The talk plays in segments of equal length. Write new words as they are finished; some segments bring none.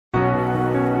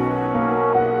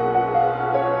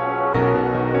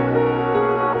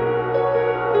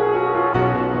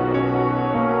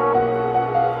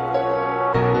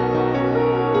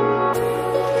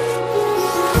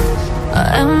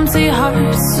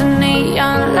hearts and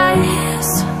neon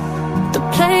lights,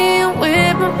 they're playing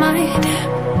with my mind.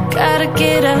 Gotta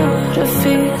get out of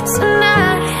here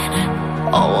tonight.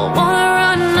 Oh, I wanna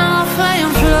run off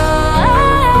and fly,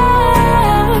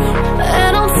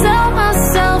 and I'll tell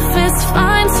myself it's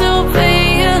fine to be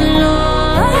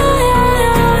alone,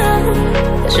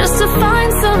 just to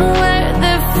find somewhere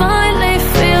that finally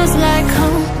feels like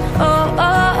home. Oh,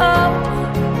 oh, oh.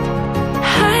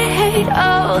 I hate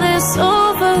all this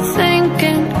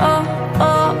overthinking. Oh,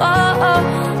 oh, oh, oh.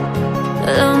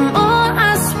 The more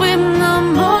I swim, the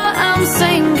more I'm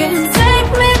sinking. Take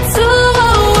me to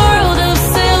a world of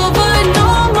silver. No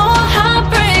more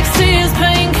heartbreaks, tears,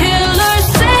 painkillers.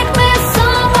 Take me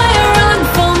somewhere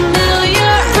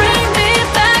unfamiliar. Bring me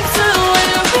back to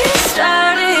where we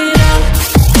started out.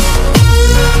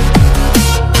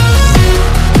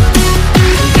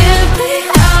 Get me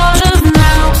out of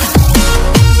now,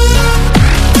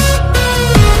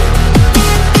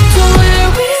 to where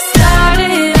we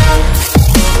started out.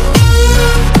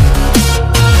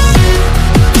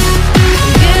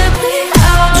 Get me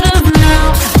out of now,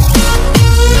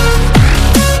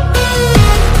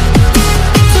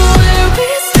 to where we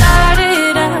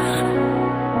started out.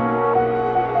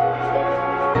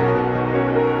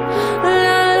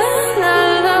 La la la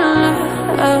la la,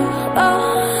 oh, oh.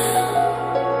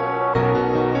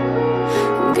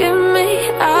 Get me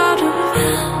out of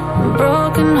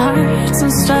broken hearts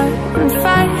and starting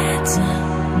fights,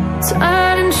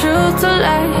 turning truth to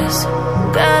lies.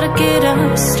 Gotta get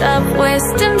up, stop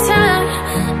wasting time.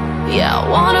 Yeah, I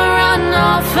wanna run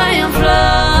off and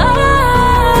fly,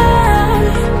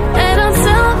 and I'll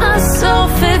tell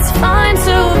myself it's fine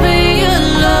to be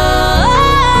alone,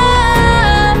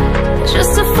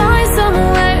 just to find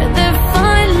somewhere that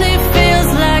finally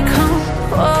feels like home.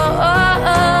 Oh, oh,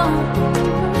 oh.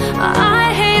 I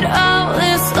hate all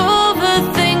this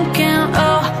overthinking.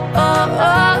 Oh, oh,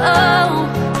 oh, oh.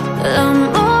 The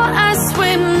more I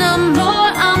swim, the more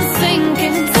I'm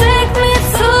sinking. Take me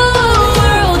to a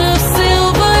world of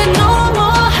silver. No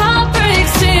more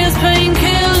heartbreaks, tears,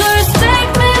 painkillers.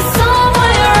 Take me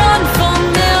somewhere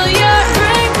unfamiliar.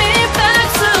 Bring me back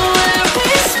to where we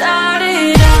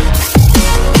started out.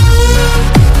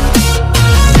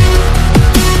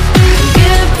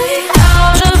 Get me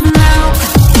out of now,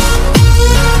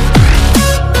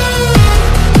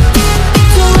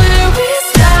 to where we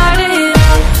started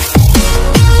out.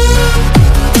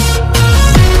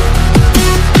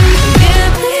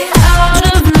 Get me out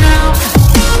of now,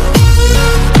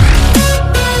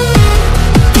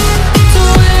 to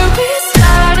where we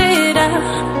started out.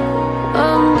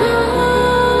 Oh no,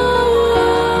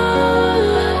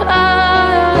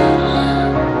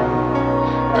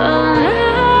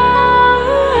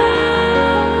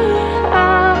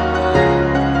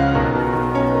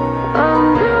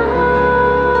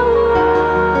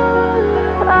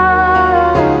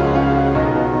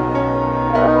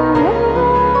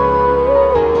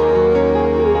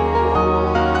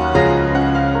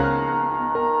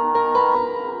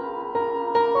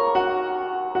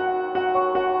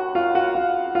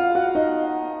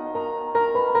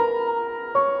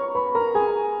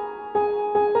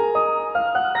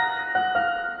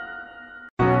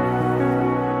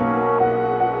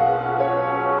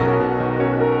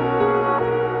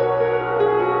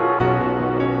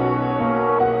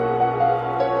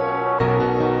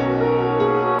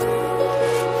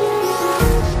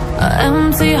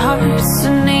 empty hearts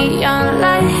and neon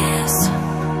lights,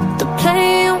 they're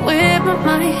playing with my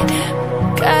mind.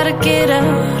 Gotta get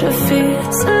out of here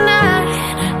tonight.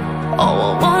 Oh,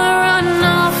 I wanna run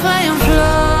off and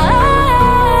fly,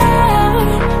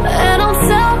 and I'll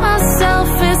tell myself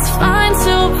it's fine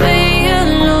to be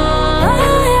alone,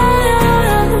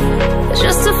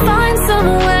 just to find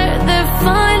somewhere that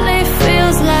finally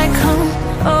feels like home.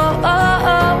 Oh,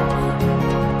 oh, oh.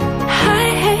 I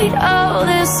hate all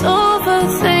this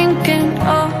overthinking.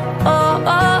 Oh, oh,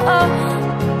 oh, oh.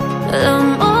 The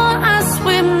more I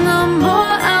swim, the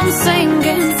more I'm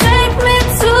sinking. Take me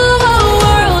to a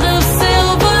world of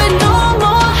silver. No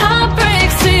more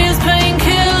heartbreaks, tears,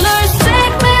 painkillers.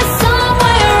 Take me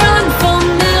somewhere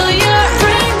unfamiliar.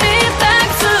 Bring me back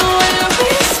to where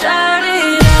we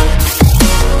started out.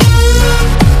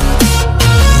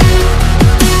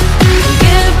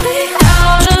 Get me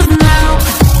out of now,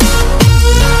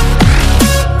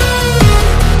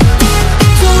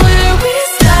 to where we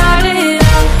started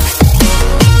out.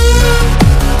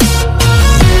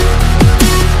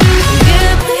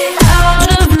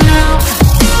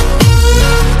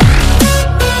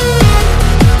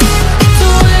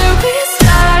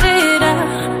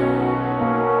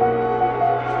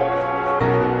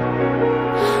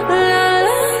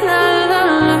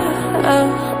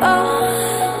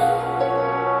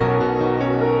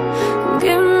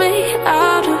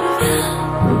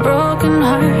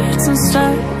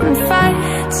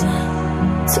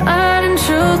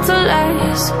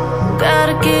 eyes.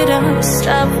 Gotta get up,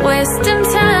 stop wasting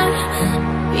time.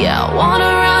 Yeah, I wanna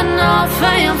run off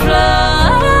and fly.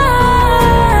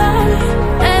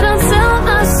 And I'll tell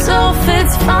myself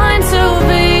it's fine to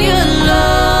be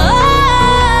alone,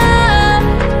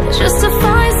 just to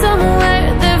find somewhere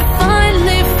that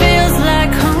finally feels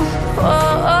like home.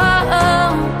 Oh, oh,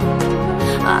 oh.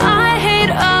 I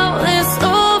hate all this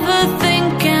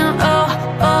overthinking. Oh,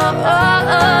 oh,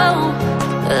 oh, oh.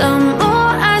 The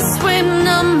more I swim,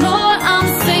 the more I'm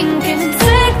sinking.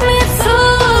 Take me to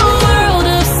a world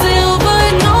of silver.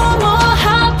 No more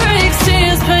heartbreaks,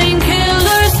 tears,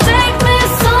 painkillers. Take me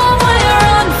somewhere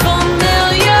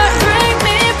unfamiliar. Bring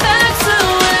me back to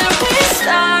where we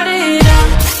started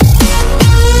out.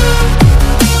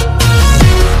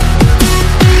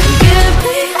 Get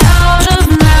me out of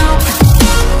now,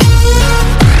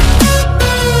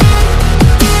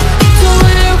 to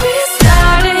where we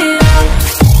started out.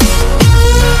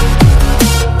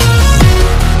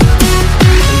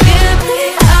 Get me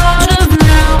out of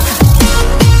now,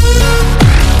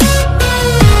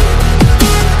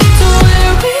 to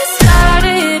where we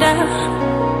started out.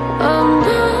 Oh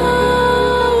no,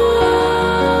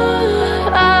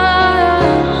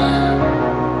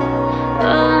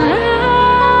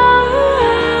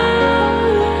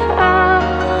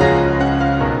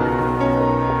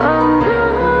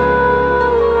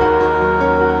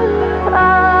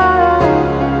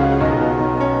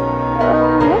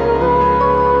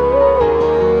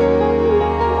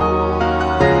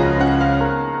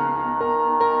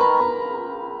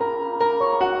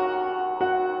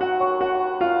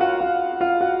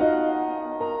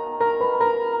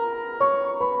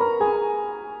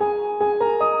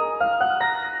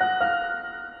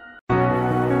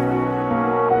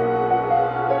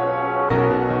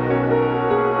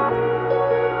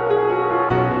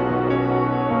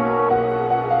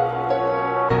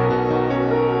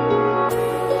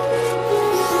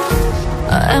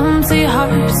 empty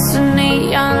hearts and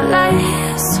neon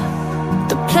lights,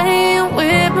 they're playing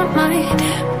with my mind.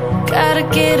 Gotta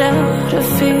get out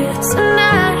of here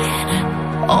tonight.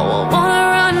 Oh, I wanna